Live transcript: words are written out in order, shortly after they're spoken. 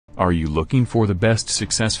Are you looking for the best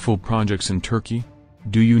successful projects in Turkey?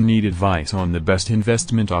 Do you need advice on the best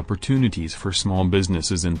investment opportunities for small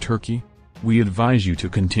businesses in Turkey? We advise you to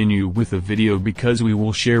continue with the video because we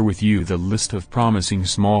will share with you the list of promising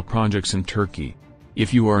small projects in Turkey.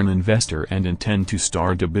 If you are an investor and intend to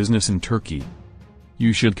start a business in Turkey,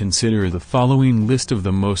 you should consider the following list of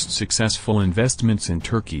the most successful investments in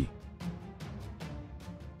Turkey.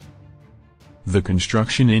 The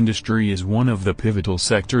construction industry is one of the pivotal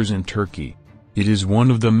sectors in Turkey. It is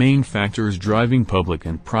one of the main factors driving public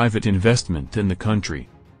and private investment in the country.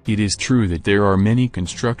 It is true that there are many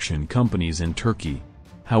construction companies in Turkey.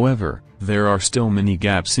 However, there are still many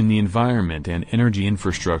gaps in the environment and energy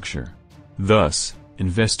infrastructure. Thus,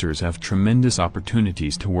 investors have tremendous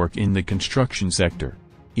opportunities to work in the construction sector.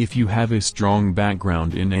 If you have a strong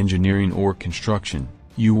background in engineering or construction,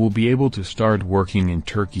 you will be able to start working in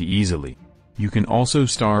Turkey easily. You can also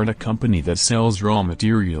start a company that sells raw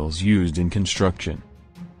materials used in construction.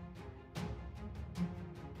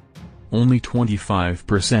 Only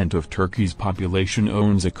 25% of Turkey's population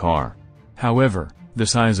owns a car. However, the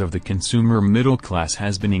size of the consumer middle class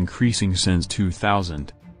has been increasing since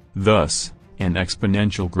 2000. Thus, an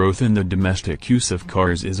exponential growth in the domestic use of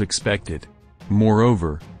cars is expected.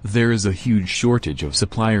 Moreover, there is a huge shortage of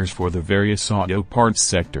suppliers for the various auto parts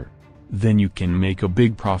sector. Then you can make a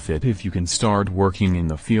big profit if you can start working in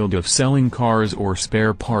the field of selling cars or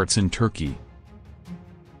spare parts in Turkey.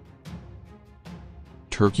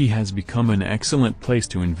 Turkey has become an excellent place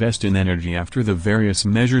to invest in energy after the various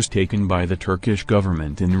measures taken by the Turkish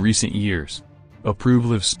government in recent years.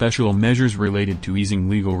 Approval of special measures related to easing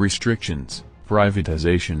legal restrictions,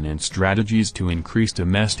 privatization and strategies to increase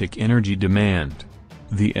domestic energy demand.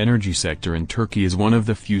 The energy sector in Turkey is one of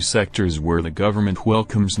the few sectors where the government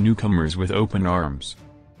welcomes newcomers with open arms.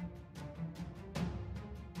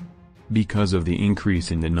 Because of the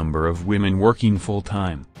increase in the number of women working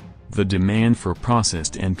full-time, the demand for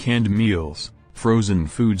processed and canned meals, frozen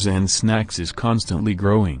foods and snacks is constantly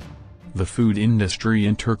growing. The food industry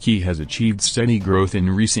in Turkey has achieved steady growth in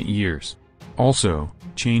recent years. Also,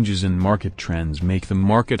 changes in market trends make the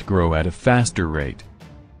market grow at a faster rate.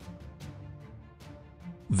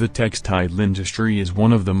 The textile industry is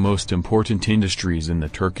one of the most important industries in the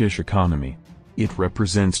Turkish economy. It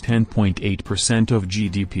represents 10.8% of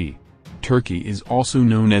GDP. Turkey is also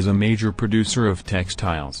known as a major producer of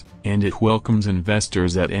textiles, and it welcomes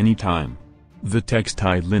investors at any time. The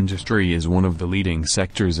textile industry is one of the leading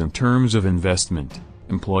sectors in terms of investment,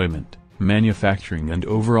 employment, manufacturing and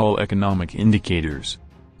overall economic indicators.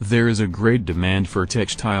 There is a great demand for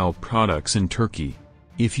textile products in Turkey.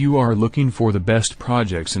 If you are looking for the best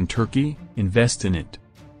projects in Turkey, invest in it.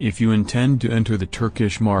 If you intend to enter the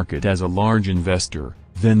Turkish market as a large investor,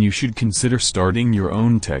 then you should consider starting your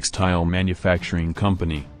own textile manufacturing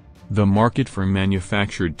company. The market for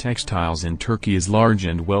manufactured textiles in Turkey is large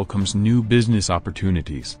and welcomes new business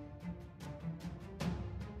opportunities.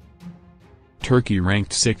 Turkey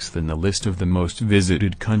ranked 6th in the list of the most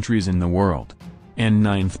visited countries in the world, and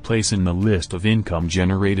 9th place in the list of income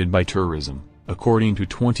generated by tourism, according to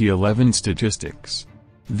 2011 statistics.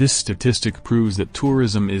 This statistic proves that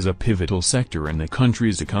tourism is a pivotal sector in the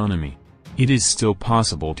country's economy. It is still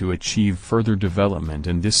possible to achieve further development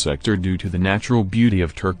in this sector due to the natural beauty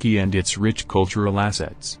of Turkey and its rich cultural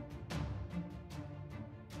assets.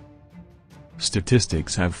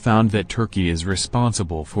 Statistics have found that Turkey is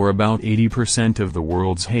responsible for about 80% of the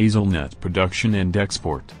world's hazelnut production and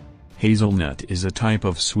export. Hazelnut is a type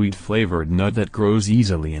of sweet-flavored nut that grows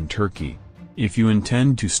easily in Turkey. If you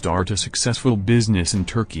intend to start a successful business in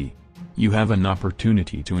Turkey, you have an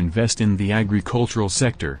opportunity to invest in the agricultural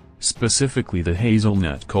sector, specifically the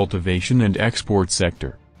hazelnut cultivation and export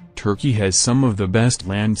sector. Turkey has some of the best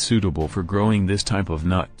land suitable for growing this type of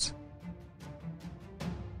nuts.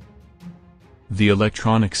 The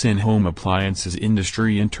electronics and home appliances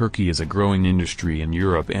industry in Turkey is a growing industry in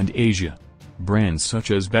Europe and Asia. Brands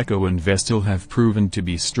such as Beko and Vestel have proven to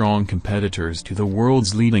be strong competitors to the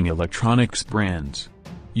world's leading electronics brands.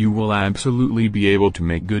 You will absolutely be able to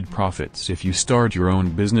make good profits if you start your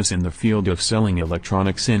own business in the field of selling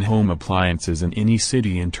electronics and home appliances in any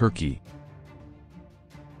city in Turkey.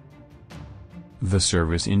 The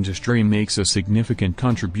service industry makes a significant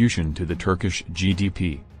contribution to the Turkish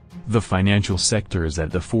GDP. The financial sector is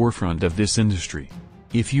at the forefront of this industry.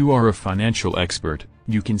 If you are a financial expert,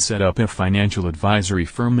 you can set up a financial advisory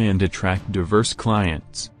firm and attract diverse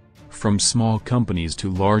clients, from small companies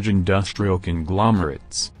to large industrial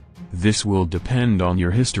conglomerates. This will depend on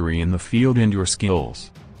your history in the field and your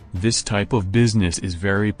skills. This type of business is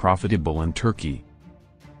very profitable in Turkey.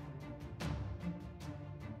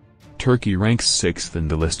 Turkey ranks 6th in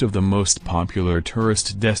the list of the most popular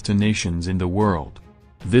tourist destinations in the world.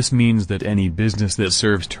 This means that any business that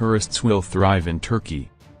serves tourists will thrive in Turkey.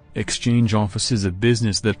 Exchange office is a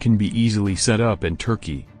business that can be easily set up in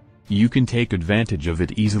Turkey. You can take advantage of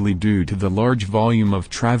it easily due to the large volume of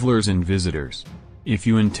travelers and visitors. If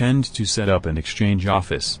you intend to set up an exchange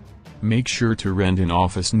office, make sure to rent an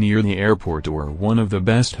office near the airport or one of the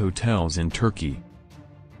best hotels in Turkey.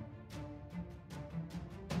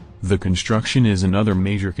 The construction is another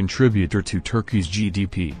major contributor to Turkey's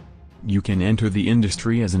GDP. You can enter the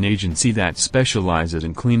industry as an agency that specializes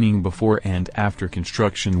in cleaning before and after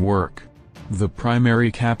construction work. The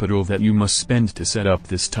primary capital that you must spend to set up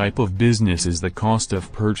this type of business is the cost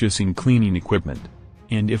of purchasing cleaning equipment.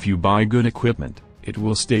 And if you buy good equipment, it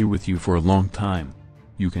will stay with you for a long time.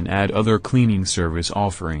 You can add other cleaning service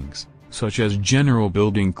offerings, such as general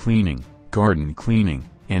building cleaning, garden cleaning,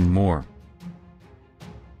 and more.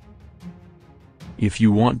 If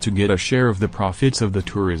you want to get a share of the profits of the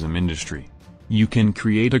tourism industry, you can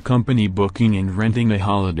create a company booking and renting a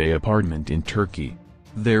holiday apartment in Turkey.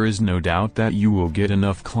 There is no doubt that you will get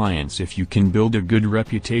enough clients if you can build a good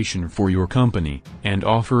reputation for your company, and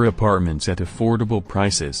offer apartments at affordable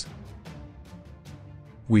prices.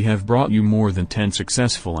 We have brought you more than 10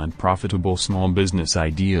 successful and profitable small business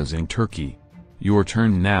ideas in Turkey. Your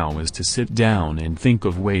turn now is to sit down and think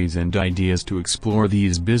of ways and ideas to explore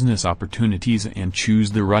these business opportunities and choose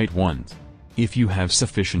the right ones. If you have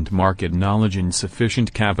sufficient market knowledge and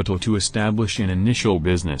sufficient capital to establish an initial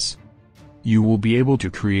business, you will be able to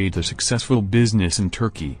create a successful business in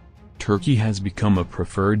Turkey. Turkey has become a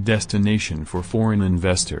preferred destination for foreign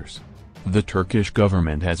investors. The Turkish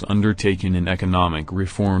government has undertaken an economic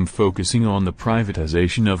reform focusing on the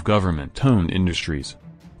privatization of government-owned industries.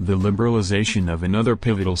 The liberalization of another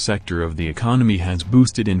pivotal sector of the economy has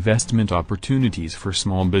boosted investment opportunities for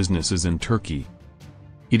small businesses in Turkey.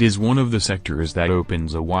 It is one of the sectors that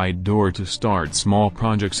opens a wide door to start small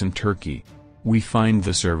projects in Turkey. We find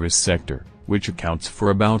the service sector, which accounts for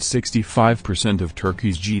about 65% of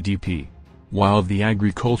Turkey's GDP, while the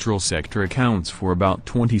agricultural sector accounts for about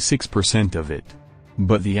 26% of it.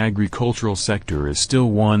 But the agricultural sector is still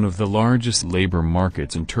one of the largest labor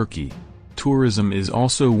markets in Turkey. Tourism is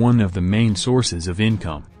also one of the main sources of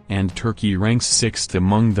income, and Turkey ranks 6th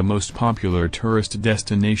among the most popular tourist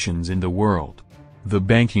destinations in the world. The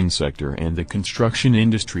banking sector and the construction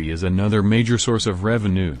industry is another major source of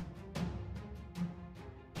revenue.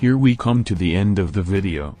 Here we come to the end of the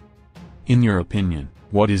video. In your opinion,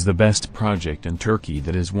 what is the best project in Turkey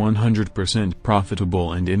that is 100%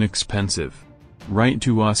 profitable and inexpensive? Write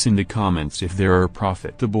to us in the comments if there are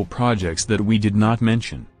profitable projects that we did not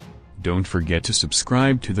mention. Don't forget to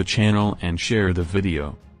subscribe to the channel and share the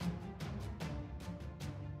video.